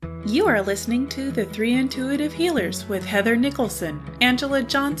You are listening to The Three Intuitive Healers with Heather Nicholson, Angela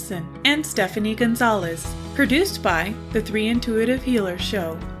Johnson, and Stephanie Gonzalez. Produced by The Three Intuitive Healers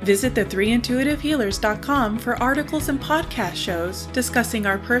Show. Visit the3intuitivehealers.com for articles and podcast shows discussing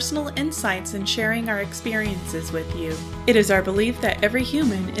our personal insights and sharing our experiences with you. It is our belief that every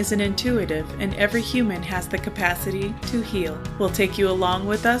human is an intuitive and every human has the capacity to heal. We'll take you along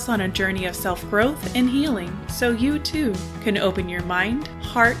with us on a journey of self-growth and healing so you too can open your mind,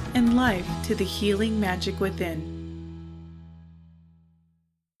 heart, and life to the healing magic within.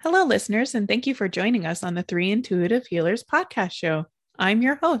 Hello, listeners, and thank you for joining us on the Three Intuitive Healers podcast show. I'm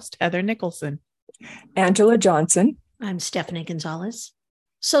your host, Heather Nicholson. Angela Johnson. I'm Stephanie Gonzalez.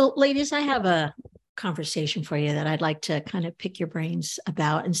 So, ladies, I have a conversation for you that I'd like to kind of pick your brains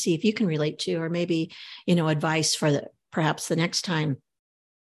about and see if you can relate to, or maybe, advice for perhaps the next time.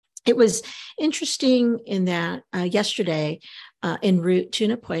 It was interesting in that yesterday, en route to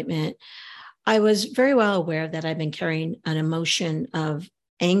an appointment, I was very well aware that I've been carrying an emotion of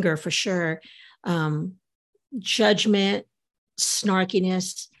anger for sure, judgment,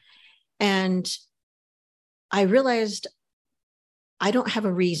 snarkiness. And I realized I don't have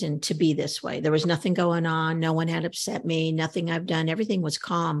a reason to be this way. There was nothing going on. No one had upset me. Nothing I've done. Everything was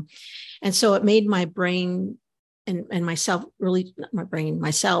calm. And so it made my brain and myself, really not my brain,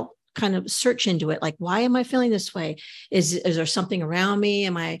 myself, kind of search into it. Like, why am I feeling this way? Is there something around me?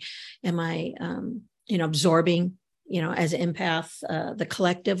 Am I absorbing, as an empath, the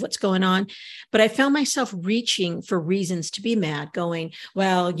collective, what's going on. But I found myself reaching for reasons to be mad, going,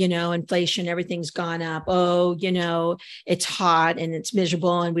 well, inflation, everything's gone up. Oh, it's hot and it's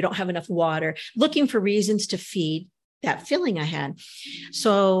miserable and we don't have enough water, looking for reasons to feed that feeling I had.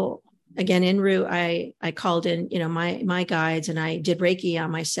 So again, en route, I called in, my guides, and I did Reiki on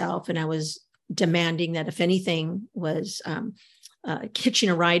myself. And I was demanding that if anything was hitching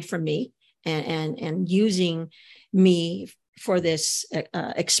a ride from me and using me for this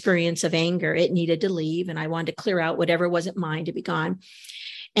experience of anger, it needed to leave. And I wanted to clear out whatever wasn't mine to be gone.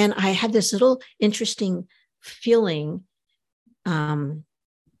 And I had this little interesting feeling. I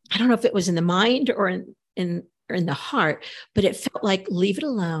don't know if it was in the mind or in the heart, but it felt like, leave it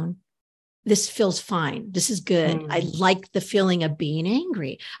alone. This feels fine. This is good. I like the feeling of being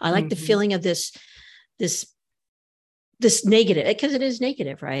angry. I like the feeling of this negative, because it is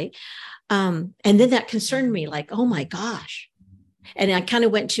negative, right? And then that concerned me, like, oh my gosh. And I kind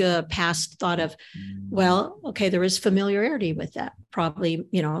of went to a past thought of, well, okay, there is familiarity with that. Probably,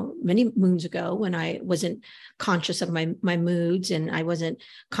 many moons ago when I wasn't conscious of my moods and I wasn't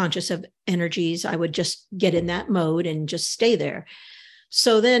conscious of energies, I would just get in that mode and just stay there.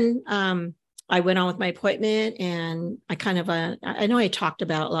 So then I went on with my appointment, and I kind of, I know I talked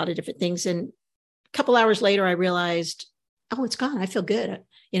about a lot of different things. And a couple hours later, I realized, oh, it's gone. I feel good.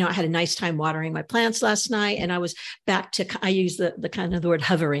 I had a nice time watering my plants last night, and I was back to, I use the kind of the word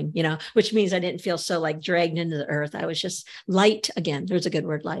hovering, which means I didn't feel so like dragged into the earth. I was just light again. There's a good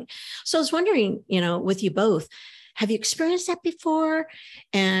word, light. So I was wondering, with you both, have you experienced that before?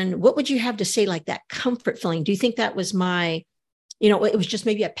 And what would you have to say, like that comfort feeling? Do you think that was it was just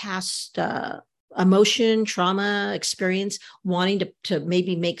maybe a past emotion, trauma experience, wanting to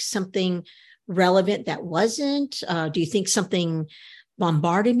maybe make something relevant that wasn't? Do you think something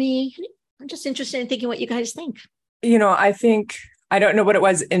bombarded me? I'm just interested in thinking what you guys think. I don't know what it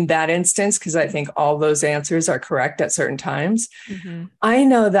was in that instance, because I think all those answers are correct at certain times. Mm-hmm. I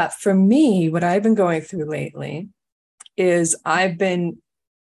know that for me, what I've been going through lately is I've been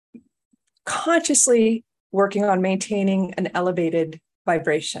consciously working on maintaining an elevated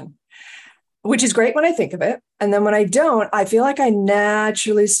vibration, which is great when I think of it. And then when I don't, I feel like I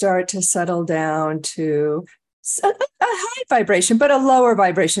naturally start to settle down to a high vibration, but a lower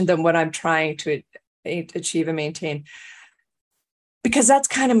vibration than what I'm trying to achieve and maintain. Because that's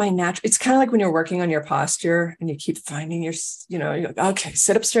kind of my natural, it's kind of like when you're working on your posture and you keep finding you're like, okay,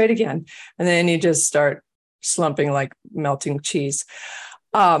 sit up straight again. And then you just start slumping like melting cheese.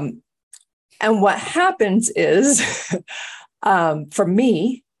 And what happens is, for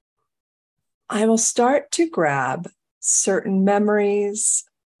me, I will start to grab certain memories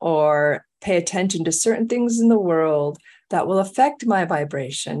or pay attention to certain things in the world that will affect my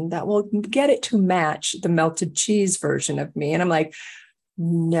vibration, that will get it to match the melted cheese version of me. And I'm like,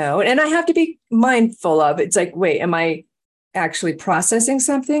 no. And I have to be mindful of, it's like, wait, am I actually processing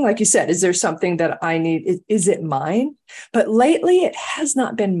something? Like you said, is there something that I need? Is it mine? But lately it has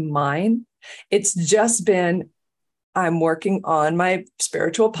not been mine. It's just been, I'm working on my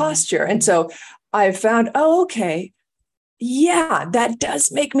spiritual posture. And so I found, oh, okay, yeah, that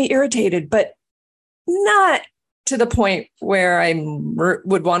does make me irritated, but not to the point where I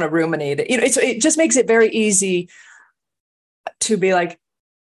would want to ruminate it. It just makes it very easy to be like,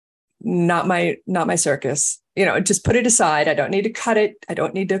 not my circus. Just put it aside. I don't need to cut it. I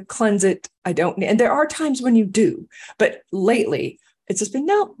don't need to cleanse it. And there are times when you do, but lately it's just been,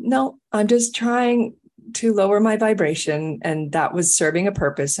 no, I'm just trying to lower my vibration. And that was serving a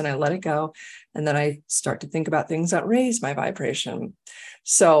purpose, and I let it go. And then I start to think about things that raise my vibration.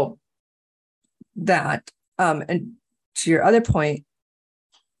 So that, and to your other point,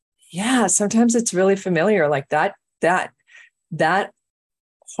 yeah, sometimes it's really familiar, like that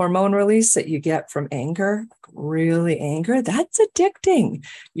hormone release that you get from anger, really anger, that's addicting.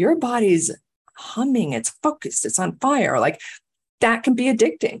 Your body's humming, it's focused, it's on fire. Like that can be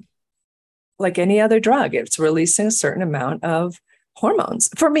addicting. Like any other drug, it's releasing a certain amount of hormones,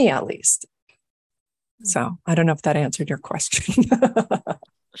 for me at least. So I don't know if that answered your question.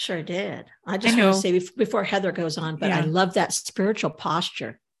 Sure did. I just want to say before Heather goes on, but I love that spiritual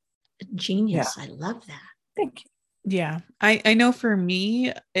posture. Genius. Yeah. I love that. Thank you. Yeah. I know for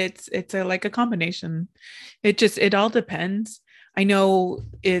me, it's like a combination. It all depends. I know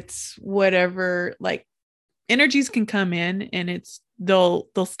it's whatever, like energies can come in and they'll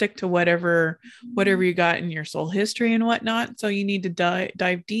stick to whatever you got in your soul history and whatnot. So you need to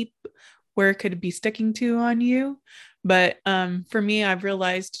dive deep where it could be sticking to on you. But for me, I've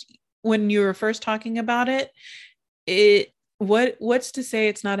realized when you were first talking about what's to say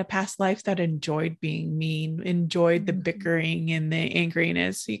it's not a past life that enjoyed being mean, enjoyed the bickering and the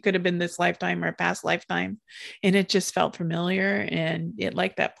angriness. You could have been this lifetime or a past lifetime, and it just felt familiar and it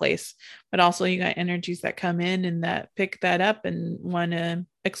liked that place. But also you got energies that come in and that pick that up and want to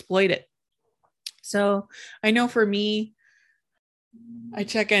exploit it. So I know for me, I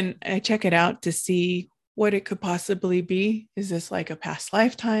check it out to see what it could possibly be. Is this like a past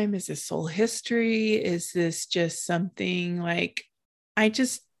lifetime? Is this soul history? Is this just something like, I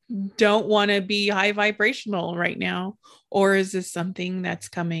just don't want to be high vibrational right now? Or is this something that's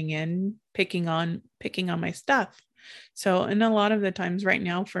coming in, picking on my stuff? So, and a lot of the times right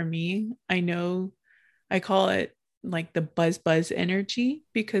now for me, I know I call it like the buzz energy,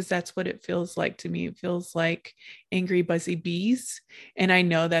 because that's what it feels like to me. It feels like angry, buzzy bees. And I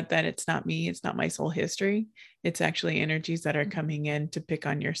know that it's not me. It's not my soul history. It's actually energies that are coming in to pick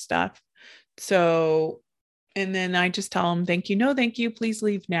on your stuff. So, and then I just tell them, thank you. No, thank you. Please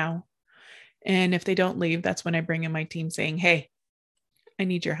leave now. And if they don't leave, that's when I bring in my team saying, hey, I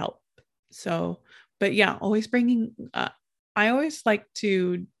need your help. So, but yeah, always bringing, I always like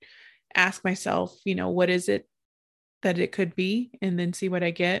to ask myself, what is it that it could be, and then see what I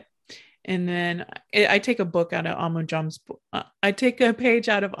get. And then I take a book out of Amujam's book. I take a page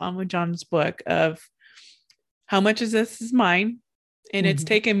out of Amujam's book of how much of this is mine. And it's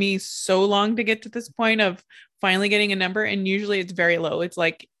taken me so long to get to this point of finally getting a number. And usually it's very low. It's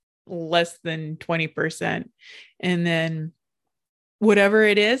like less than 20%. And then whatever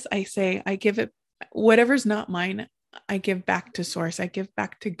it is, I say, I give it, whatever's not mine, I give back to source. I give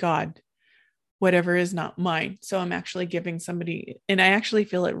back to God, whatever is not mine. So I'm actually giving somebody, and I actually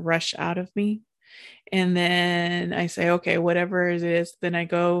feel it rush out of me. And then I say, okay, whatever it is, then I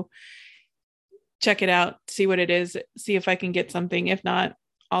go check it out, see what it is, see if I can get something. If not,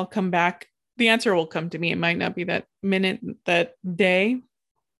 I'll come back. The answer will come to me. It might not be that minute, that day,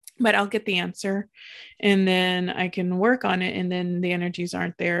 but I'll get the answer, and then I can work on it. And then the energies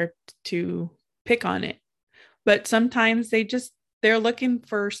aren't there to pick on it. But sometimes they're looking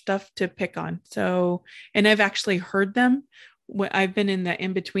for stuff to pick on. So, and I've actually heard them. I've been in that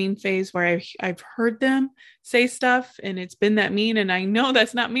in-between phase where I've heard them say stuff, and it's been that mean. And I know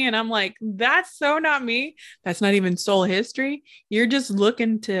that's not me. And I'm like, that's so not me. That's not even soul history. You're just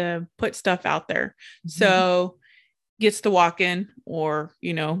looking to put stuff out there. So gets to walk in, or,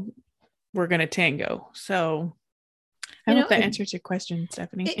 we're going to tango. So I hope that answers your question,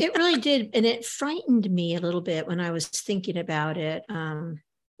 Stephanie. It really did. And it frightened me a little bit when I was thinking about it,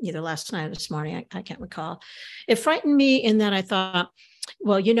 either last night or this morning. I can't recall. It frightened me in that I thought,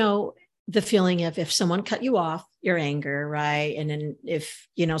 well, the feeling of if someone cut you off, your anger, right? And then if,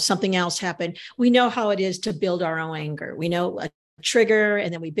 something else happened, we know how it is to build our own anger. We know a trigger,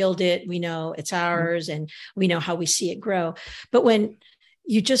 and then we build it. We know it's ours, and we know how we see it grow. But when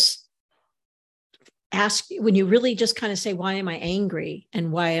you just when you really just kind of say, why am I angry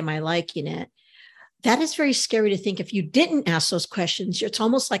and why am I liking it? That is very scary to think. If you didn't ask those questions, it's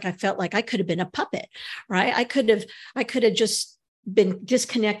almost like I felt like I could have been a puppet, right? I could have just been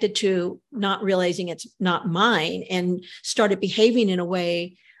disconnected to not realizing it's not mine, and started behaving in a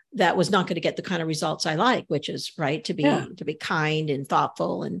way that was not going to get the kind of results I like, which is right to be kind and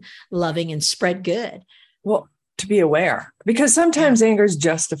thoughtful and loving and spread good. Well, to be aware, because sometimes anger is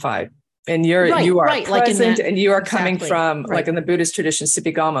justified, and you are present, like and you are coming from like in the Buddhist tradition,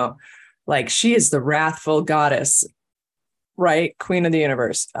 Sipigamo, like she is the wrathful goddess, right? Queen of the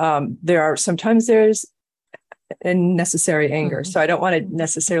universe. There's necessary anger. So I don't want to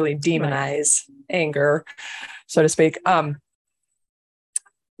necessarily demonize anger, so to speak.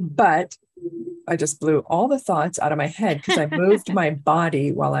 But I just blew all the thoughts out of my head because I moved my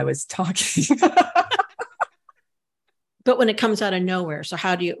body while I was talking. But when it comes out of nowhere, so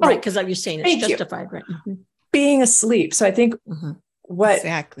how do you, right? Because you're saying it's justified, right? Being asleep. So I think what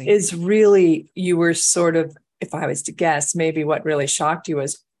is really, you were sort of, if I was to guess, maybe what really shocked you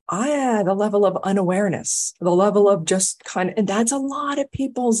was the level of unawareness, the level of just and that's a lot of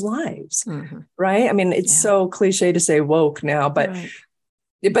people's lives, right? I mean, it's so cliche to say woke now, but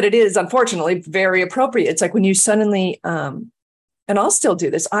it is unfortunately very appropriate. It's like when you suddenly, and I'll still do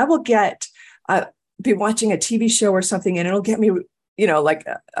this, I will be watching a TV show or something, and it'll get me, like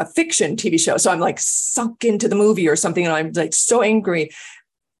a fiction TV show. So I'm like sunk into the movie or something, and I'm like so angry,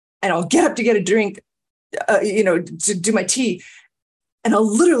 and I'll get up to get a drink, to do my tea. And I'll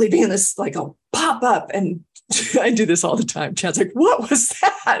literally be in this, like I'll pop up, and I do this all the time. Chad's like, what was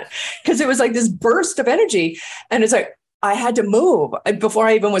that? Because it was like this burst of energy. And it's like, I had to move before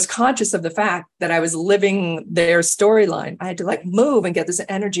I even was conscious of the fact that I was living their storyline. I had to like move and get this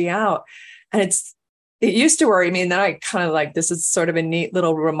energy out. And it used to worry me. And then I kind of like, this is sort of a neat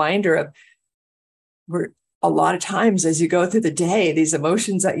little reminder of a lot of times as you go through the day, these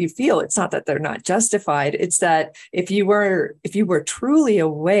emotions that you feel, it's not that they're not justified. It's that if you were truly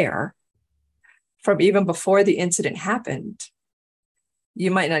aware from even before the incident happened, you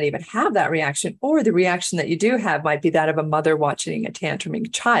might not even have that reaction, or the reaction that you do have might be that of a mother watching a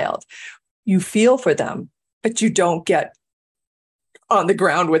tantruming child. You feel for them, but you don't get on the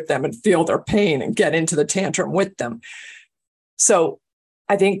ground with them and feel their pain and get into the tantrum with them. So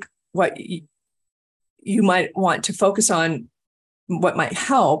I think what you might want to focus on, what might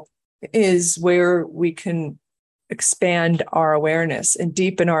help, is where we can expand our awareness and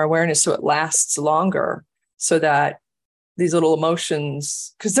deepen our awareness so it lasts longer, so that these little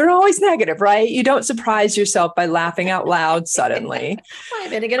emotions, because they're always negative, right? You don't surprise yourself by laughing out loud suddenly.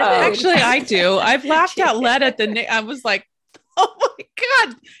 Actually, I do. I've laughed out loud at I was like, oh my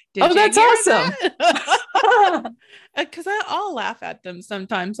God. That's awesome. That? Because I'll laugh at them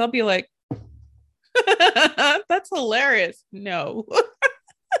sometimes. I'll be like, that's hilarious. No,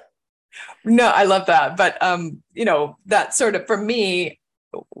 I love that. But, that sort of, for me,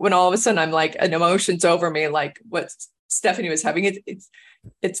 when all of a sudden I'm like, an emotion's over me, like what Stephanie was having,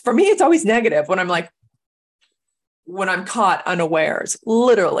 it's for me, it's always negative when I'm caught unawares.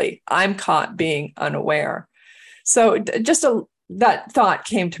 Literally, I'm caught being unaware. So that thought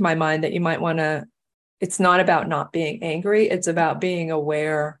came to my mind that you might want to, it's not about not being angry. It's about being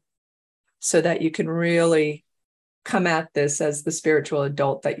aware so that you can really come at this as the spiritual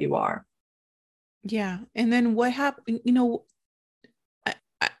adult that you are. Yeah. And then what happened,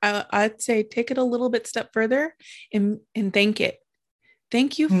 I'd say take it a little bit step further and thank it.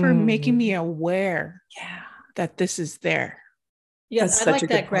 Thank you for making me aware that this is there. Yes, I like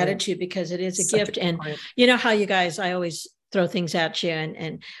that gratitude, because it is a gift. And you know how you guys, I always throw things at you.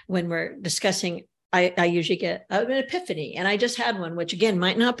 And when we're discussing, I usually get an epiphany. And I just had one, which again,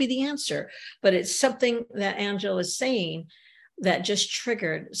 might not be the answer, but it's something that Angela is saying that just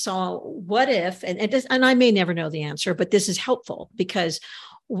triggered. So what if, and I may never know the answer, but this is helpful, because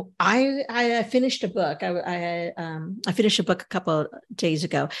I finished a book. I finished a book a couple of days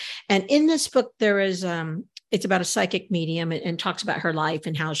ago. And in this book, there is, it's about a psychic medium, and talks about her life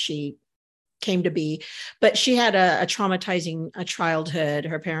and how she came to be, but she had a traumatizing childhood.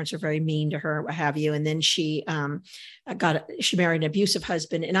 Her parents were very mean to her, what have you. And then she married an abusive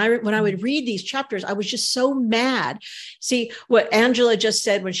husband. And when I would read these chapters, I was just so mad. See what Angela just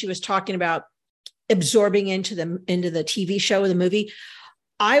said when she was talking about absorbing into the TV show or the movie.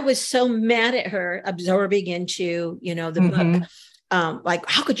 I was so mad at her absorbing into, the book. Like,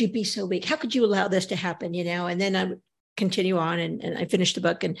 how could you be so weak? How could you allow this to happen? And then I would continue on and I finished the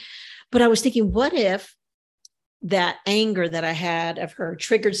book. But I was thinking, what if that anger that I had of her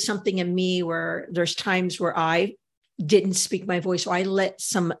triggered something in me, where there's times where I didn't speak my voice, or I let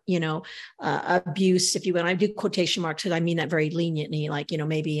some, abuse, if you will. I do quotation marks because I mean that very leniently, like,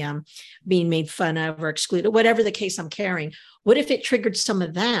 maybe being made fun of or excluded, whatever the case I'm carrying. What if it triggered some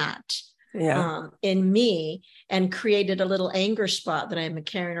of that in me and created a little anger spot that I'm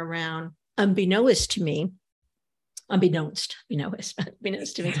carrying around, unbeknownst to me.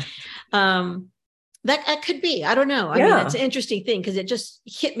 That could be. I don't know. I Yeah. mean, it's an interesting thing because it just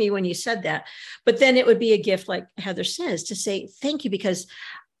hit me when you said that. But then it would be a gift, like Heather says, to say thank you, because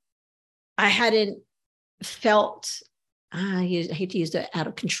I hadn't felt, I hate to use the out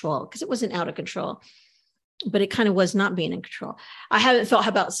of control, because it wasn't out of control, but it kind of was not being in control. I haven't felt, how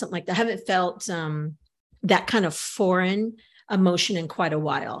about something like that? I haven't felt that kind of foreign emotion in quite a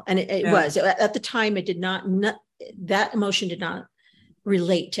while. And it was, at the time, it did not, that emotion did not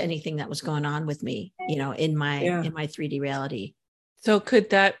relate to anything that was going on with me, you know, in my 3D reality. So could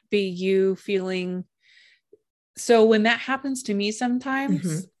that be you feeling, so when that happens to me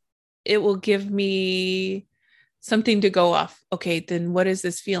sometimes, it will give me something to go off. Okay, then what is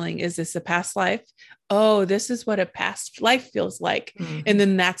this feeling? Is this a past life? Oh, this is what a past life feels like. And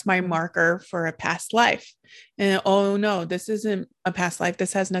then that's my marker for a past life. And oh no, this isn't a past life.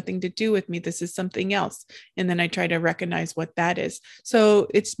 This has nothing to do with me. This is something else. And then I try to recognize what that is. So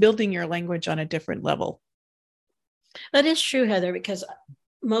it's building your language on a different level. That is true, Heather, because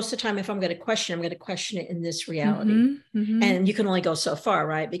most of the time, if I'm going to question it in this reality. And you can only go so far,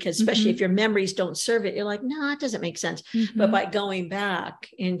 right? Because especially if your memories don't serve it, you're like, no, it doesn't make sense. But by going back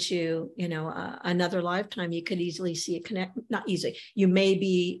into, you know, another lifetime, you could easily see a connect, not easily, you may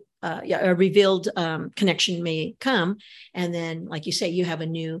be, a revealed connection may come. And then, like you say, you have a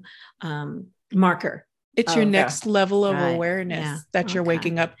new marker. It's your next level of awareness that you're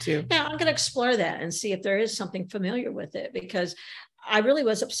waking up to. Now, I'm going to explore that and see if there is something familiar with it, because I really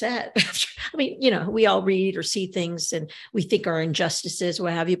was upset. I mean, you know, we all read or see things and we think are injustices,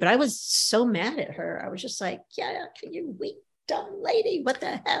 what have you, but I was so mad at her. I was just like, yeah, you weak, dumb lady, what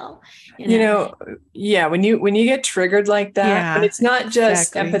the hell? You know, when you get triggered like that, and it's not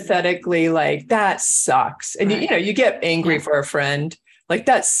just empathetically like, that sucks. And you know, you get angry for a friend, like,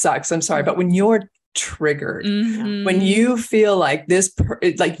 that sucks. I'm sorry. But when you're triggered, when you feel like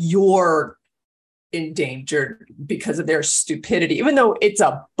like you're endangered because of their stupidity, even though it's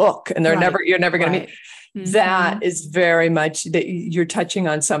a book and you're never going to meet, that is very much that you're touching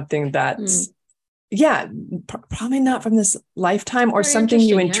on something that's probably not from this lifetime, or something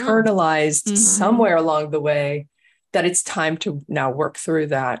you internalized somewhere along the way, that it's time to now work through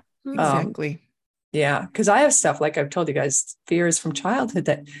that. Exactly. Because I have stuff, like I've told you guys, fears from childhood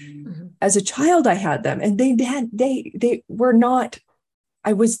that as a child I had them, and they were not,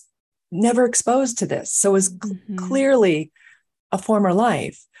 I was never exposed to this. So it was clearly a former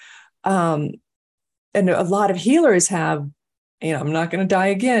life. And a lot of healers have, you know, I'm not going to die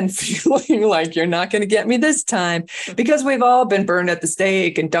again, feeling like you're not going to get me this time, because we've all been burned at the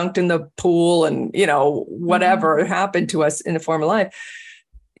stake and dunked in the pool and, you know, whatever happened to us in a former life.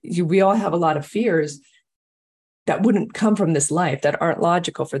 We all have a lot of fears that wouldn't come from this life, that aren't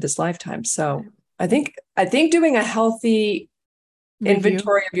logical for this lifetime. So I think doing a healthy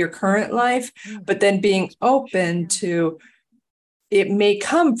inventory of your current life, but then being open to, it may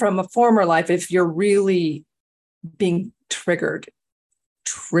come from a former life if you're really being triggered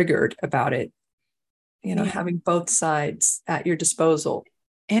about it, you know, having both sides at your disposal.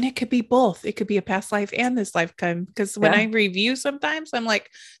 And it could be both. It could be a past life and this lifetime, because when I review, sometimes I'm like,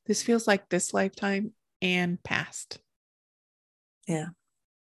 this feels like this lifetime and past.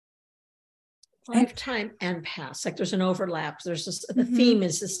 Lifetime and past, like there's an overlap. There's just, the theme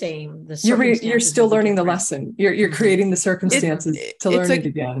is the same. You're still learning the lesson. You're creating the circumstances to learn it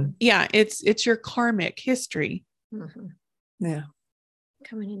again. Yeah, it's your karmic history.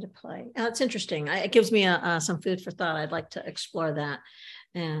 Coming into play. It's interesting. It gives me some food for thought. I'd like to explore that.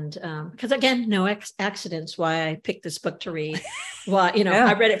 And because again, no accidents why I picked this book to read. Well, you know,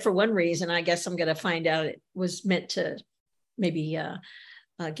 I read it for one reason. I guess I'm going to find out it was meant to maybe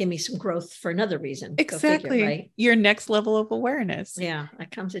give me some growth for another reason. Exactly. Figure, right? Your next level of awareness. Yeah.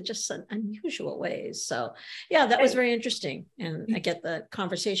 It comes in just unusual ways. So yeah, that was very interesting. And I get the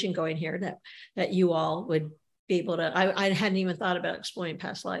conversation going here that you all would be able to, I hadn't even thought about exploring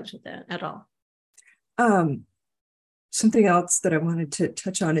past lives with that at all. Something else that I wanted to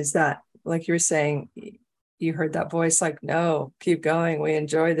touch on is that, like you were saying, you heard that voice like, no, keep going. We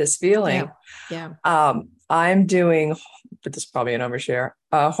enjoy this feeling. I'm doing, but this is probably an overshare,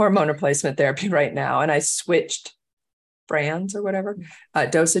 hormone replacement therapy right now. And I switched brands or whatever,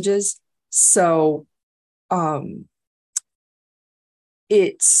 dosages. So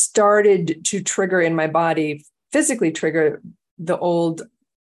it started to trigger in my body, physically trigger the old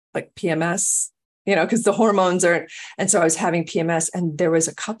like PMS, you know, because the hormones are, and so I was having PMS, and there was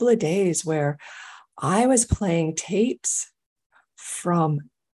a couple of days where I was playing tapes from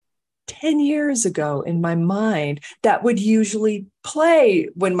 10 years ago in my mind that would usually play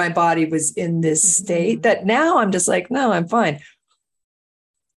when my body was in this state, that now I'm just like, no, I'm fine.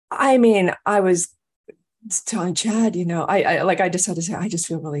 I mean, I was telling Chad, I just had to say, I just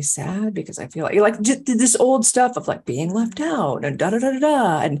feel really sad because I feel like just this old stuff of like being left out and da da da da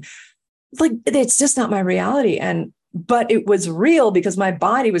da, and like it's just not my reality. But it was real because my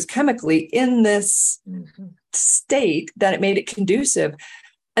body was chemically in this state that it made it conducive.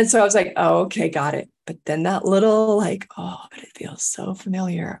 And so I was like, oh, okay, got it. But then that little like, oh, but it feels so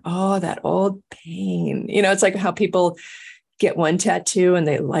familiar. Oh, that old pain. It's like how people get one tattoo and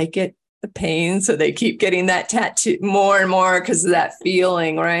they like it, the pain. So they keep getting that tattoo more and more because of that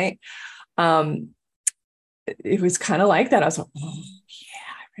feeling, right? It was kind of like that. I was like, oh,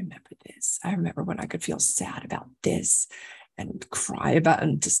 yeah, I remember this. I remember when I could feel sad about this and cry about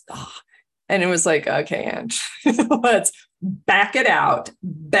and just, and it was like, okay, Ange, let's back it out.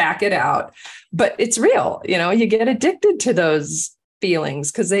 But it's real, you get addicted to those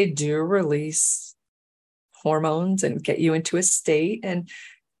feelings because they do release hormones and get you into a state, and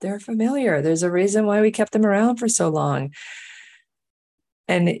they're familiar. There's a reason why we kept them around for so long.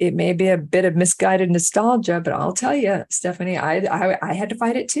 And it may be a bit of misguided nostalgia, but I'll tell you, Stephanie, I had to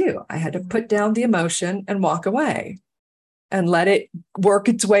fight it too. I had to put down the emotion and walk away and let it work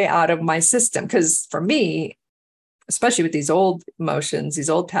its way out of my system. Because for me, especially with these old emotions, these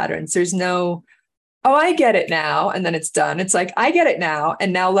old patterns, there's no, oh, I get it now. And then it's done. It's like, I get it now.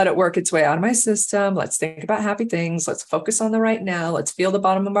 And now let it work its way out of my system. Let's think about happy things. Let's focus on the right now. Let's feel the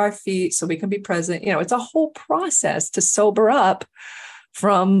bottom of our feet so we can be present. It's a whole process to sober up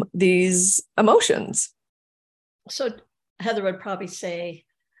from these emotions. So Heather would probably say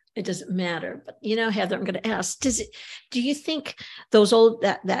it doesn't matter, but Heather, I'm going to ask, do you think those old,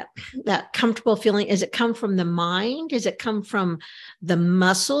 that comfortable feeling, is it come from the mind? Does it come from the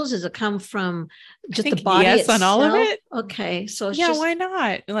muscles? Does it come from just the body itself? On all of it. Okay. So it's why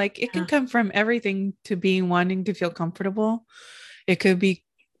not? Like it can come from everything to being wanting to feel comfortable. It could be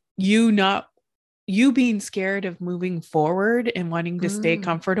you being scared of moving forward and wanting to stay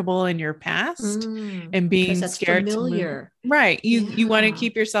comfortable in your past and being scared familiar. To move. Right. You want to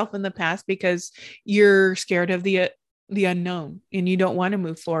keep yourself in the past because you're scared of the unknown and you don't want to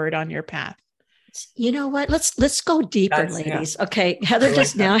move forward on your path. You know what? Let's go deeper, ladies. Yeah. Okay.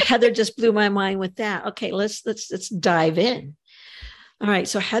 Heather just blew my mind with that. Okay. Let's dive in. All right.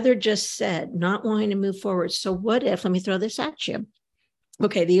 So Heather just said not wanting to move forward. So what if, let me throw this at you.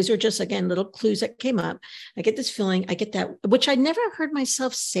 Okay, these are just, again, little clues that came up. I get this feeling, I get that, which I never heard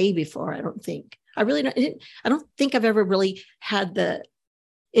myself say before, I don't think. I don't think I've ever really had the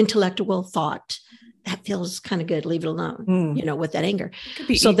intellectual thought, that feels kind of good, leave it alone, with that anger.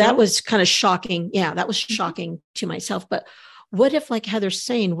 So ego. That was kind of shocking. Yeah, that was shocking to myself. But what if, like Heather's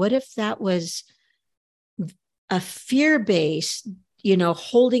saying, what if that was a fear-based,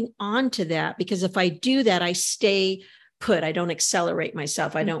 holding on to that? Because if I do that, I stay put, I don't accelerate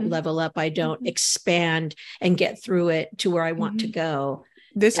myself. I don't level up. I don't expand and get through it to where I want to go.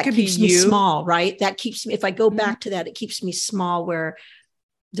 This that could be me small, right? That keeps me, if I go back to that, it keeps me small where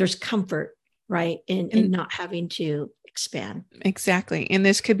there's comfort, right? In not having to expand. Exactly. And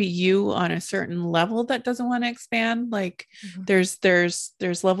this could be you on a certain level that doesn't want to expand. Like there's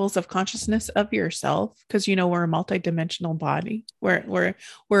levels of consciousness of yourself because we're a multidimensional body. We're a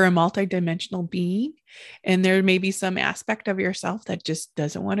multidimensional being. And there may be some aspect of yourself that just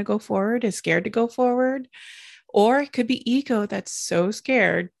doesn't want to go forward, is scared to go forward. Or it could be ego that's so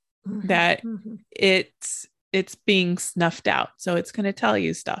scared that it's being snuffed out. So it's going to tell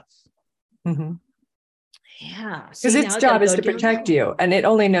you stuff. Mm-hmm. Yeah. Because its job is to protect you, and it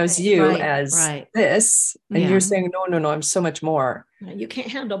only knows you as this. And you're saying, no, I'm so much more. You can't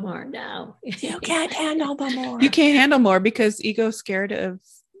handle more now. You can't handle more. You can't handle more because ego's scared of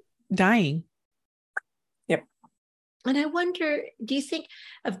dying. Yep. And I wonder, do you think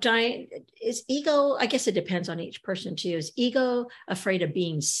of dying? Is ego, I guess it depends on each person too. Is ego afraid of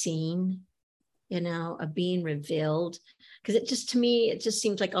being seen, of being revealed? Because to me, it just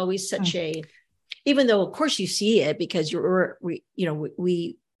seems like always such a, even though of course you see it because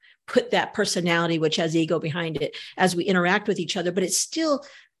we put that personality, which has ego behind it as we interact with each other, but it's still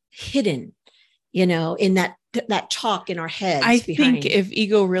hidden, in that talk in our heads. I think if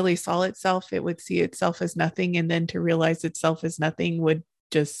ego really saw itself, it would see itself as nothing. And then to realize itself as nothing would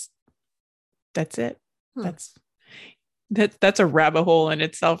just, that's it. That's a rabbit hole in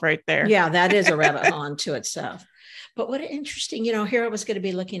itself right there. Yeah, that is a rabbit hole unto itself. But what interesting, here I was going to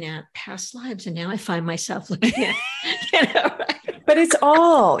be looking at past lives, and now I find myself looking at, right? But it's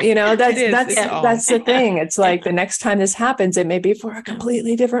all, that's the thing. It's like the next time this happens, it may be for a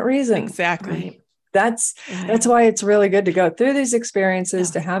completely different reason. Exactly. Right. That's why it's really good to go through these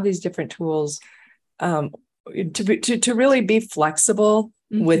experiences, to have these different tools, to really be flexible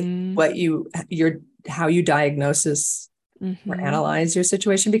with what you're how you diagnose or analyze your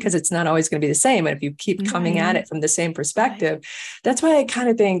situation, because it's not always going to be the same. And if you keep coming at it from the same perspective, that's why I kind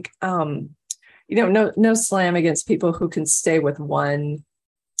of think, no slam against people who can stay with one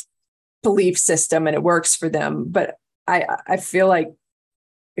belief system and it works for them. But I feel like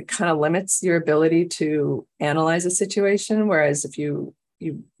it kind of limits your ability to analyze a situation. Whereas if you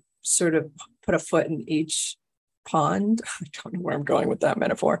sort of put a foot in each pond, I don't know where I'm going with that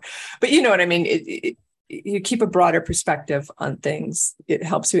metaphor, but you know what I mean? You keep a broader perspective on things. It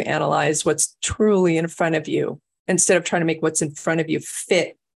helps you analyze what's truly in front of you instead of trying to make what's in front of you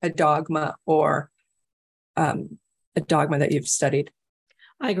fit a dogma or a dogma that you've studied.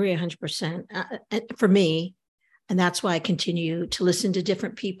 I agree 100%. For me, and that's why I continue to listen to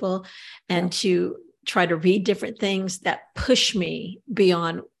different people and to try to read different things that push me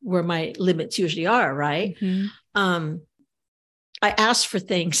beyond where my limits usually are, right? I ask for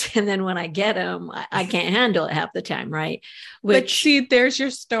things, and then when I get them, I can't handle it half the time, right? But see, there's your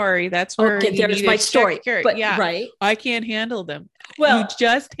story. That's where there's my story. But right, I can't handle them. Well, you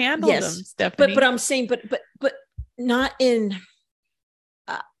just handle them, Stephanie. But I'm saying, but not in.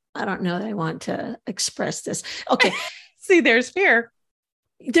 I don't know that I want to express this. Okay, see, there's fear.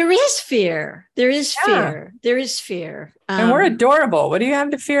 There is fear. There is fear. There is fear. And we're adorable. What do you have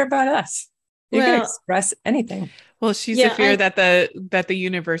to fear about us? You can express anything. Well, she's a fear that the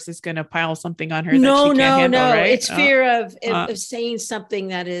universe is going to pile something on her that she can't handle, right? It's fear of saying something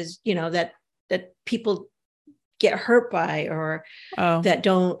that is, that people get hurt by or that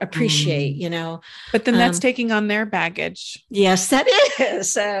don't appreciate, But then that's taking on their baggage. Yes, that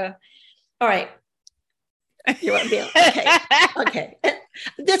is. All right. You want to be okay.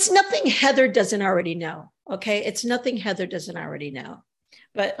 That's nothing Heather doesn't already know. Okay. It's nothing Heather doesn't already know.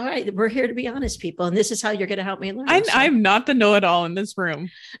 But all right, we're here to be honest, people. And this is how you're going to help me learn. I'm not the know-it-all in this room.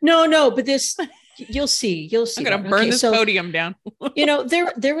 No, but this, you'll see. I'm going to burn this podium down.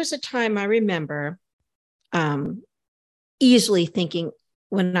 There was a time I remember easily thinking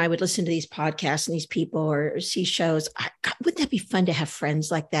when I would listen to these podcasts and these people or see shows, God, wouldn't that be fun to have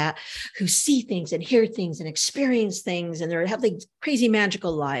friends like that who see things and hear things and experience things and they have like crazy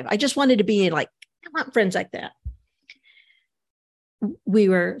magical life. I just wanted to be like, I want friends like that. We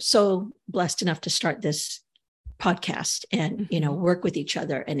were so blessed enough to start this podcast and, work with each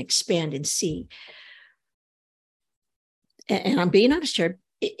other and expand and see. And I'm being honest here,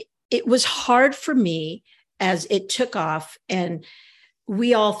 it was hard for me as it took off, and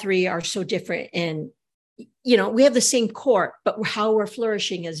we all three are so different, and we have the same core, but how we're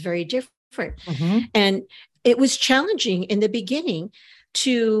flourishing is very different. And it was challenging in the beginning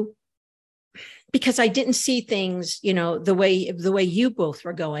because I didn't see things, the way you both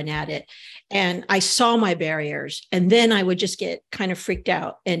were going at it. And I saw my barriers, and then I would just get kind of freaked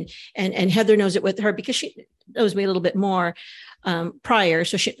out. And Heather knows it with her because she knows me a little bit more prior.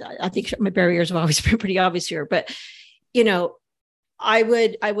 So I think my barriers have always been pretty obvious here, but,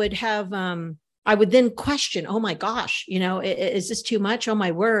 I would then question, oh my gosh, is this too much? Oh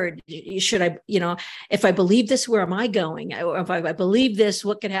my word. Should I, if I believe this, where am I going? Or if I believe this,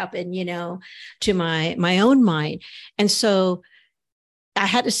 what could happen, to my own mind? And so I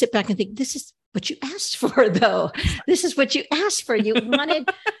had to sit back and think, this is what you asked for, though. This is what you asked for. You wanted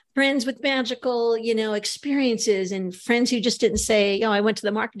friends with magical, experiences, and friends who just didn't say, I went to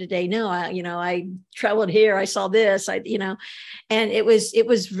the market today. No, I traveled here. I saw this, and it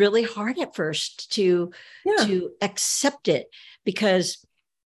was really hard at first to accept it, because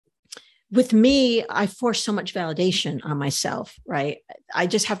with me, I force so much validation on myself, right? I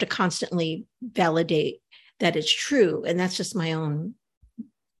just have to constantly validate that it's true. And that's just my own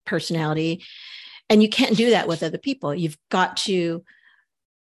personality. And you can't do that with other people. You've got to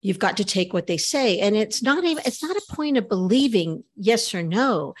take what they say. And it's not a point of believing yes or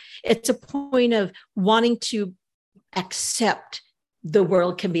no. It's a point of wanting to accept the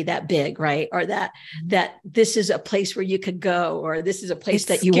world can be that big, right? Or that this is a place where you could go, or this is a place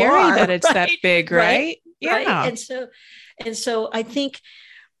that you are. That it's that big, right? Yeah. Right? And so I think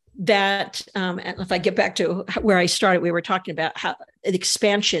that and if I get back to where I started, we were talking about how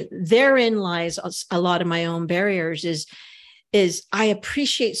expansion, therein lies a lot of my own barriers, is I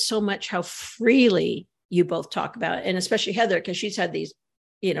appreciate so much how freely you both talk about it. And especially Heather, because she's had these,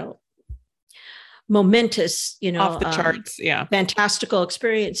 momentous, off the charts, fantastical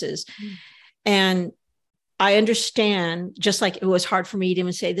experiences. And I understand, just like it was hard for me to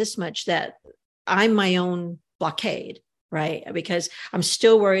even say this much, that I'm my own blockade, right? Because I'm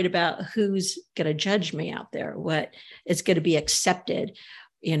still worried about who's going to judge me out there, what is going to be accepted,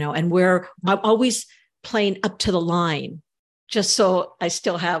 and where I'm always playing up to the line, just so I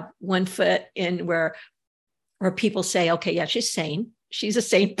still have one foot in where people say, okay, yeah, she's sane. She's a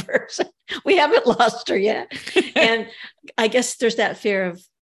sane person. We haven't lost her yet. And I guess there's that fear of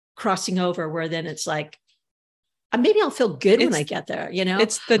crossing over where then it's like, maybe I'll feel good when I get there,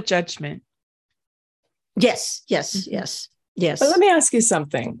 It's the judgment. Yes. But let me ask you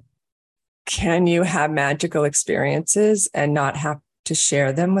something. Can you have magical experiences and not have to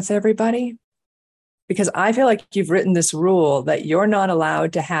share them with everybody? Because I feel like you've written this rule that you're not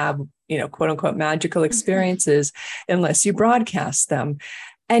allowed to have, quote unquote, magical experiences unless you broadcast them.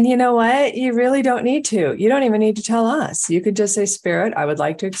 And you know what? You really don't need to. You don't even need to tell us. You could just say, Spirit, I would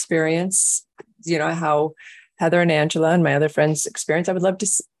like to experience, how Heather and Angela and my other friends experience. I would love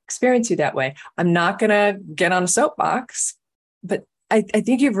to experience you that way. I'm not going to get on a soapbox, but I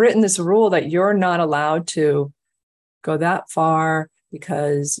think you've written this rule that you're not allowed to go that far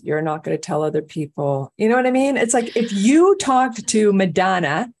because you're not going to tell other people. You know what I mean? It's like if you talked to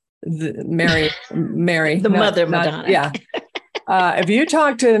Madonna, Mary, the mother Madonna. Yeah. If you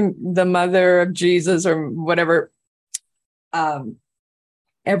talk to the mother of Jesus or whatever,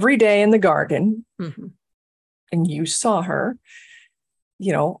 every day in the garden, mm-hmm. and you saw her,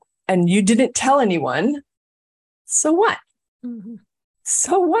 and you didn't tell anyone, so what? Mm-hmm.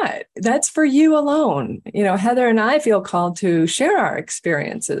 So what? That's for you alone. Heather and I feel called to share our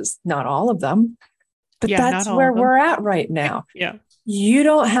experiences, not all of them, but that's where we're at right now. Yeah. You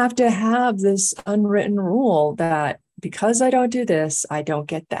don't have to have this unwritten rule that because I don't do this, I don't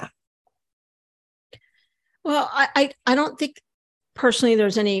get that. Well, I don't think personally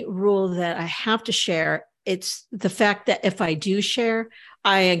there's any rule that I have to share. It's the fact that if I do share,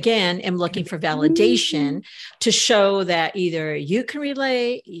 I, again, am looking for validation to show that either you can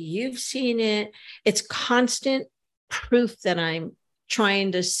relate, you've seen it. It's constant proof that I'm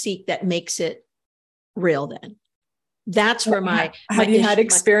trying to seek that makes it real then. That's where have you had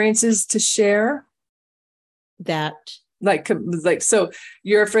experiences to share? That so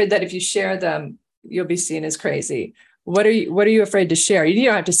you're afraid that if you share them, you'll be seen as crazy. What are you afraid to share? You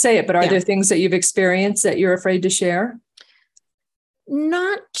don't have to say it, but are there things that you've experienced that you're afraid to share?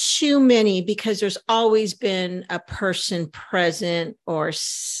 Not too many, because there's always been a person present or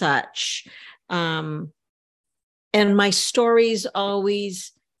such. And my stories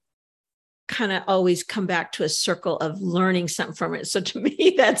always come back to a circle of learning something from it. So to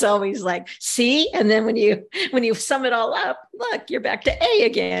me, that's always like, see, and then when you sum it all up, look, you're back to A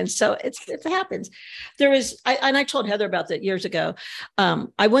again. So it happens. I told Heather about that years ago.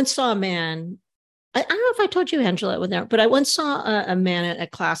 I once saw a man. I don't know if I told you, Angela, with that, but I once saw a man at a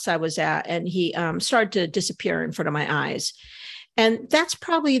class I was at, and he started to disappear in front of my eyes. And that's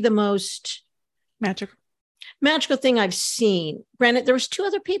probably the most magical thing I've seen. Granted, there was two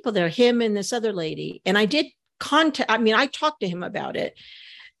other people there, him and this other lady. And I did I talked to him about it.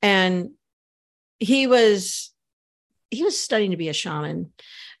 And he was studying to be a shaman.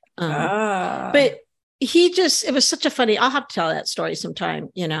 But it was such a funny, I'll have to tell that story sometime,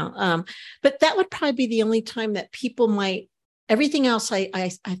 but that would probably be the only time that people might, everything else I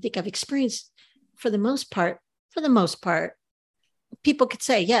think I've experienced for the most part, people could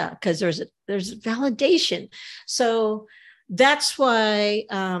say, yeah, because there's validation. So that's why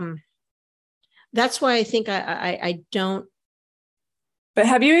I think I don't. But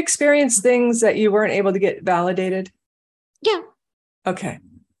have you experienced things that you weren't able to get validated? Yeah. Okay.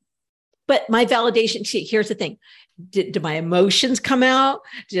 But my validation, see, here's the thing. Did my emotions come out?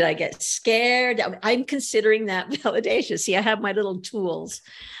 Did I get scared? I'm considering that validation. See, I have my little tools.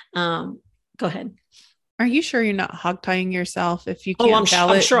 Go ahead. Are you sure you're not hog-tying yourself if you can't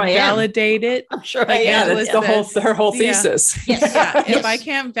validate it? I'm sure I am. That's her whole thesis. Yes. Yeah. If I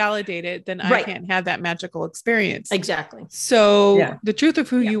can't validate it, then I can't have that magical experience. Exactly. So the truth of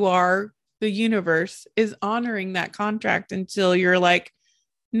who you are, the universe is honoring that contract until you're like,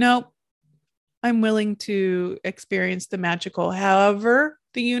 nope, I'm willing to experience the magical. However,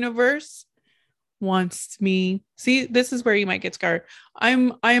 the universe wants me. See, this is where you might get scarred.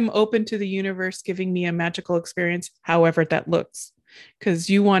 I'm open to the universe giving me a magical experience, however that looks, because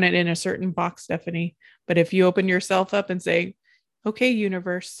you want it in a certain box, Stephanie. But if you open yourself up and say, okay,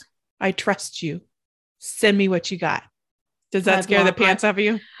 universe, I trust you. Send me what you got. Does that scare the pants off of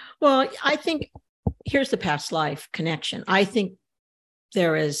you? Well, I think here's the past life connection. I think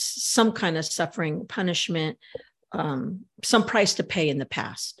there is some kind of suffering, punishment, some price to pay in the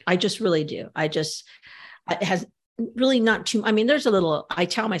past. I just really do. It has really not too, there's a little, I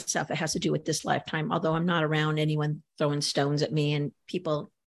tell myself it has to do with this lifetime, although I'm not around anyone throwing stones at me and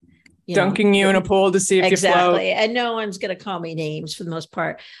people dunking you in a pool to see if you float. Exactly. And no one's going to call me names for the most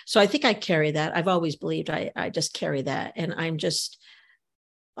part. So I think I carry that. I've always believed I just carry that. And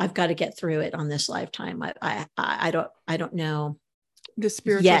I've got to get through it on this lifetime. I don't know. The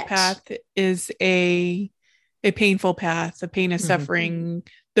spiritual path is a painful path, a pain of suffering,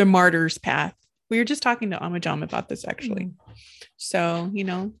 the martyr's path. We were just talking to Amajam about this actually. So,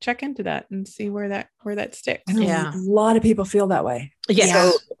 check into that and see where that sticks. And a lot of people feel that way. Yes.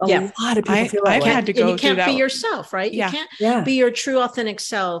 So a lot of people feel that I've way. had to go and you can't through be that. yourself, right? You can't be your true authentic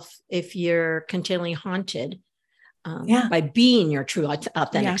self if you're continually haunted by being your true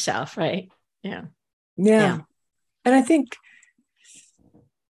authentic self, right? Yeah. And I think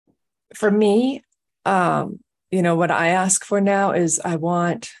for me, what I ask for now is I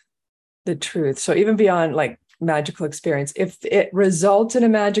want the truth. So even beyond like magical experience, if it results in a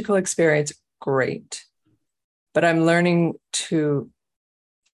magical experience, great. But I'm learning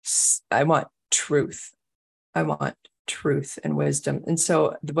I want truth. I want truth and wisdom. And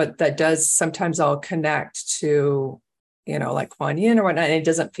so what that does, sometimes I'll connect to, like Kuan Yin or whatnot, and it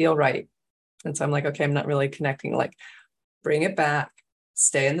doesn't feel right. And so I'm like, okay, I'm not really connecting, like bring it back,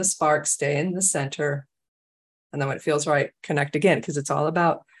 stay in the spark, stay in the center. And then when it feels right, connect again, because it's all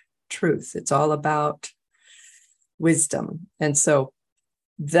about truth. It's all about wisdom. And so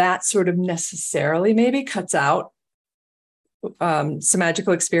that sort of necessarily maybe cuts out some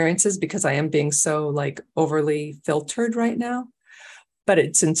magical experiences because I am being so like overly filtered right now, but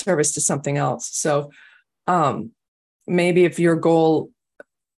it's in service to something else. So maybe if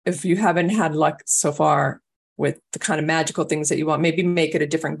you haven't had luck so far with the kind of magical things that you want, maybe make it a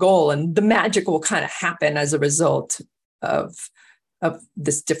different goal, and the magic will kind of happen as a result of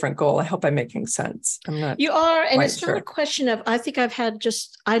this different goal. I hope I'm making sense. I'm not. You are, and it's not a question of. I think I've had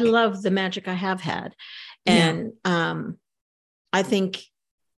I love the magic I have had, and I think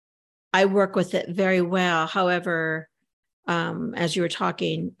I work with it very well. However, as you were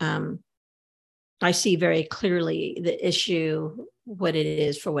talking, I see very clearly the issue, what it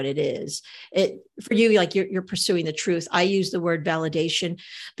is for what it is. For you, like you're pursuing the truth. I use the word validation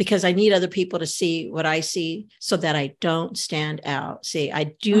because I need other people to see what I see so that I don't stand out. See,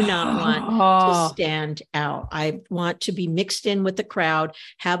 I do not want to stand out. I want to be mixed in with the crowd,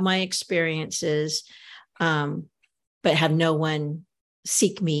 have my experiences, but have no one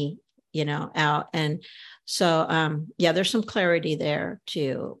seek me, out. And so, there's some clarity there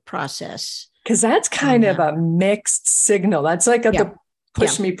to process. Because that's kind of a mixed signal. That's like the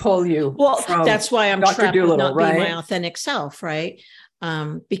push me, pull you. Well, that's why I'm Dr. trapped Dolittle, with not right? being my authentic self, right?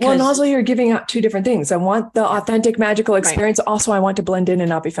 Because and also you're giving out two different things. I want the authentic magical experience. Right. Also, I want to blend in and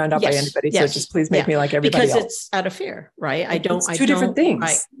not be found out by anybody. So just please make me like everybody because else. It's out of fear, right? It's two different things.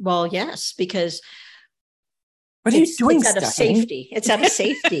 Right. Well, yes, because what are you doing? It's out of safety. It's out of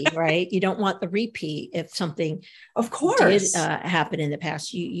safety, right? You don't want the repeat if something, of course, did happen in the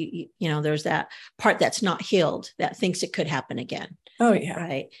past. You there's that part that's not healed that thinks it could happen again. Oh yeah,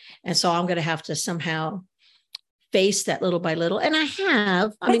 right. And so I'm going to have to somehow face that little by little, and I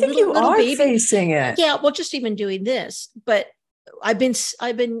have. I mean, think you are facing it. Yeah, well, just even doing this, but I've been,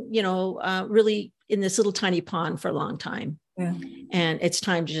 really in this little tiny pond for a long time. Yeah. And it's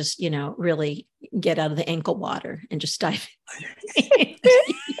time to just, really get out of the ankle water and just dive in.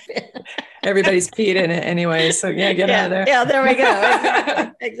 Everybody's feet in it anyway. So get out of there. Yeah, there we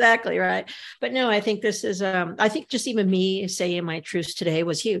go. Exactly. Right. But no, I think this is, I think just even me saying my truths today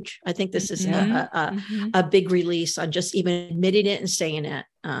was huge. I think this is a big release on just even admitting it and saying it.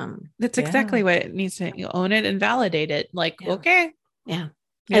 That's exactly what it needs to. You own it and validate it. Like, okay. Yeah.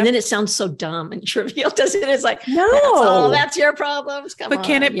 Yep. And then it sounds so dumb and trivial, doesn't it? It's like, no, that's your problems. But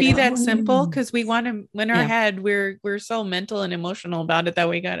can it be that simple? Because we want to, in our head, we're so mental and emotional about it that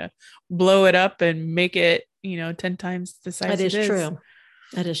we got to blow it up and make it, 10 times the size. That is true.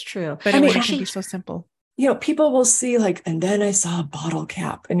 That is true. But it can be so simple. People will see and then I saw a bottle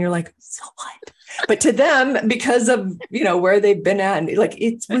cap and you're like, so what? But to them, because of, where they've been at,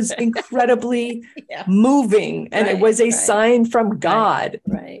 it was incredibly moving and it was a sign from God.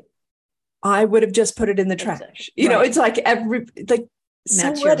 Right. I would have just put it in the trash. It's like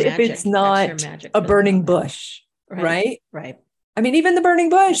so what if it's not a burning bush, right? Right. I mean, even the burning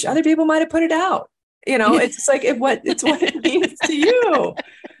bush, other people might have put it out. It's just like it's what it means to you.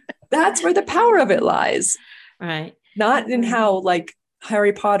 That's where the power of it lies. Right. Not in how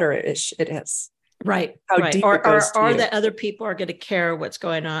Harry Potter-ish it is. Right. How deep it goes to or you. that other people are going to care what's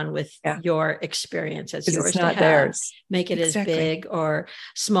going on with your experience as yours. It's not to theirs. Make it as big or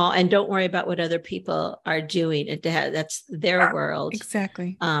small, and don't worry about what other people are doing. That's their world.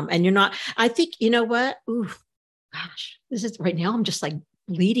 Exactly. And you're not. I think you know what? Ooh, gosh, this is right now. I'm just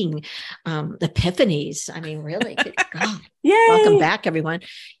leading epiphanies. I mean, really, good God. Yay! Welcome back, everyone.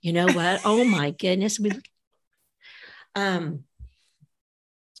 You know what? Oh my goodness.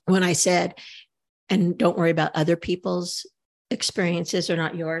 When I said, and don't worry about other people's experiences or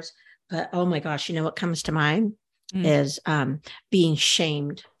not yours, but oh my gosh, you know what comes to mind is being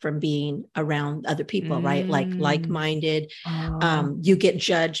shamed from being around other people, right? Like-minded. You get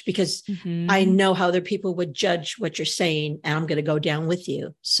judged because I know how other people would judge what you're saying, and I'm going to go down with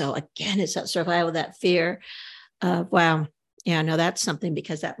you. So again, it's that survival, that fear of, wow, yeah, no, that's something,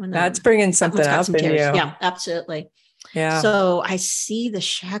 because that one, that's bringing something up in you. Yeah, absolutely. Yeah. So I see the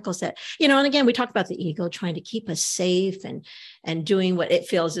shackles that, and again, we talk about the ego trying to keep us safe and doing what it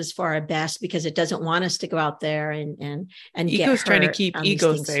feels is for our best, because it doesn't want us to go out there and ego's trying to keep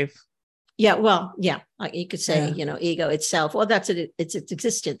ego safe. Yeah. Well, yeah, like you could say, ego itself. Well, that's it's its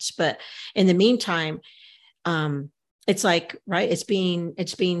existence. But in the meantime, it's like, right, it's being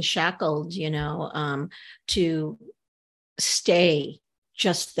shackled, to stay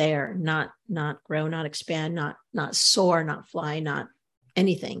just there, not grow, not expand, not soar, not fly, not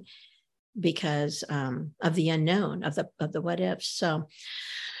anything, because of the unknown, of the what ifs. So,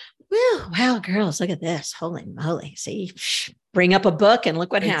 well, girls, look at this. Holy moly. See, bring up a book and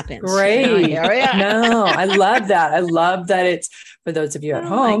look what happens. Great. No, I love that. I love that. It's for those of you at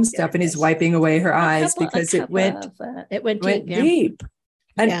home, Stephanie's wiping away her eyes because it went deep.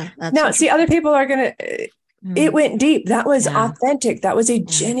 And now, see, other people are going to, it went deep. That was authentic. That was a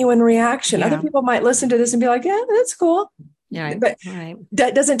genuine reaction. Yeah. Other people might listen to this and be like, yeah, that's cool. Yeah, but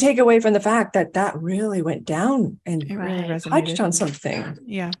that doesn't take away from the fact that really went down and really touched on something.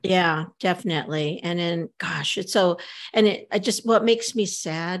 Yeah, definitely. And then, gosh, it's so, and it makes me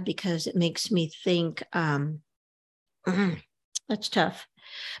sad, because it makes me think, that's tough,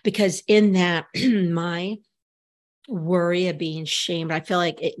 because in that, my worry of being shamed, I feel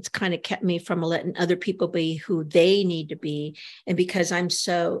like it's kind of kept me from letting other people be who they need to be. And because I'm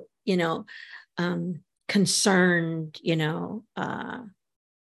so, concerned,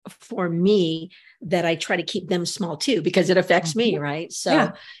 for me, that I try to keep them small too, because it affects me. Right.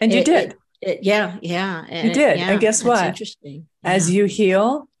 So, and you did. And you did. And guess what? Interesting. As you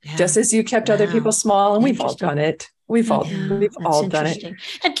heal, just as you kept other people small, and we've all done it. We've all done it.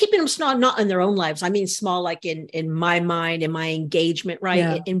 And keeping them small, not in their own lives. I mean, small, like in my mind, in my engagement,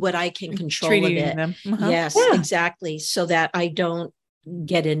 right? In what I can control of it. Them. Yes, exactly. So that I don't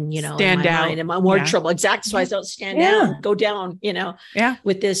get in, stand in my out. mind and my more trouble. Exactly. So I don't stand out, go down,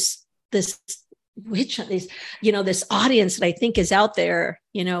 with this witch, this audience that I think is out there,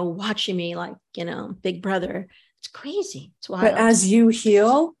 watching me like, big brother. It's crazy. It's wild. But as you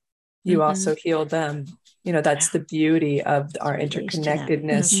heal, you also heal them. That's the beauty of our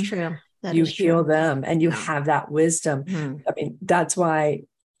interconnectedness. That's true. You heal them, and you have that wisdom. I mean, that's why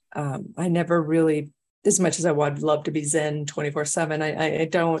I never really, as much as I would love to be Zen 24/7, I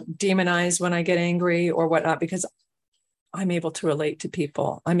don't demonize when I get angry or whatnot, because I'm able to relate to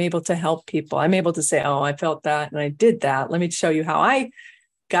people. I'm able to help people. I'm able to say, oh, I felt that and I did that. Let me show you how I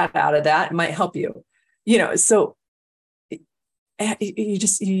got out of that. It might help you. So you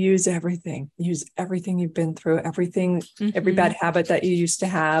use everything. Use everything you've been through, everything, every bad habit that you used to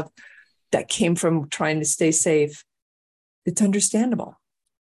have that came from trying to stay safe. It's understandable.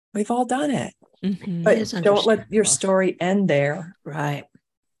 We've all done it. But don't let your story end there. Right.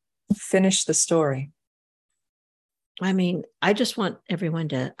 Finish the story. I mean, I just want everyone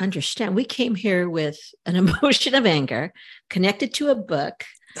to understand. We came here with an emotion of anger, connected to a book,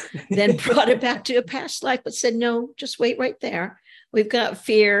 then brought it back to a past life, but said, no, just wait right there. We've got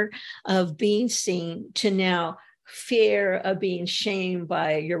fear of being seen to now fear of being shamed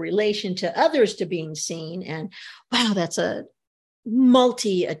by your relation to others to being seen. And wow, that's a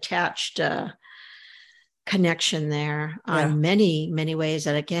multi-attached connection there on many, many ways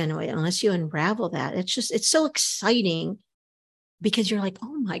that, again, unless you unravel that, it's so exciting, because you're like,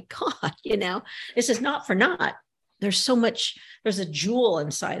 oh my God, this is not for naught. There's so much, there's a jewel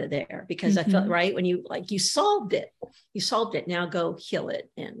inside of there, because I felt right when you solved it. Now go heal it.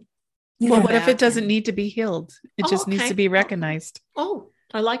 And well, what if it doesn't need to be healed? It just needs to be recognized. Oh,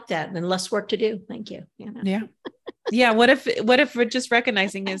 I like that. Then less work to do. Thank you. Yeah. Yeah. What if we're just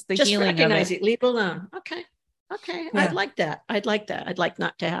recognizing is the just healing recognize of it? Leave it alone. Okay. Yeah. I'd like that. I'd like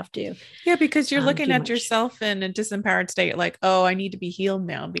not to have to. Yeah, because you're looking at yourself in a disempowered state, like, oh, I need to be healed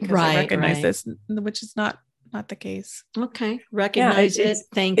now because I recognize this, which is not the case. Okay. Recognize it,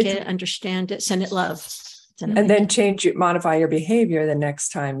 thank it, understand it, send it love. And then modify your behavior the next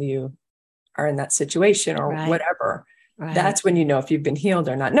time you are in that situation or whatever. Right. That's when you know if you've been healed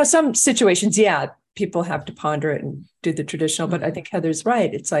or not. Now, some situations, yeah, people have to ponder it and do the traditional, but I think Heather's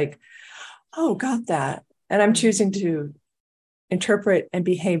right. It's like, oh, got that. And I'm choosing to interpret and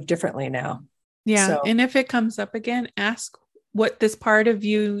behave differently now. Yeah. So, and if it comes up again, ask what this part of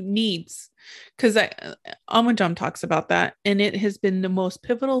you needs. Because Amanjam talks about that. And it has been the most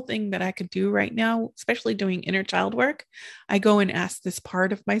pivotal thing that I could do right now, especially doing inner child work. I go and ask this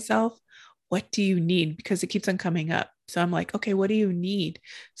part of myself, what do you need? Because it keeps on coming up. So I'm like, okay, what do you need?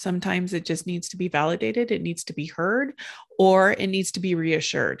 Sometimes it just needs to be validated. It needs to be heard, or it needs to be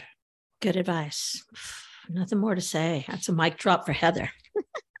reassured. Good advice. Nothing more to say. That's a mic drop for Heather.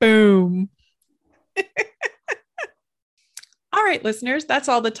 Boom. All right, listeners, that's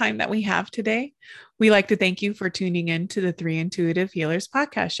all the time that we have today. We like to thank you for tuning in to the Three Intuitive Healers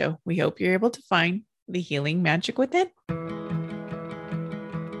podcast show. We hope you're able to find the healing magic within.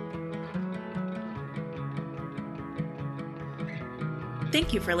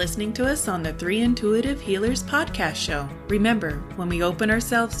 Thank you for listening to us on the Three Intuitive Healers podcast show. Remember, when we open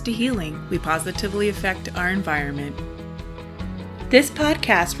ourselves to healing, we positively affect our environment. This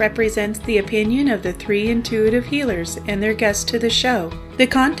podcast represents the opinion of the Three Intuitive Healers and their guests to the show. The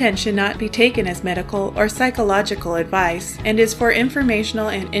content should not be taken as medical or psychological advice and is for informational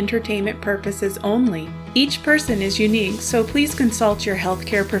and entertainment purposes only. Each person is unique, so please consult your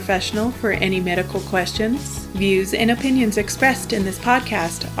healthcare professional for any medical questions. Views and opinions expressed in this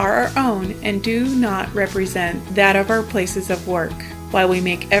podcast are our own and do not represent that of our places of work. While we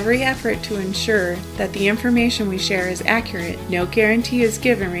make every effort to ensure that the information we share is accurate, no guarantee is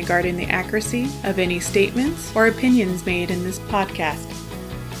given regarding the accuracy of any statements or opinions made in this podcast.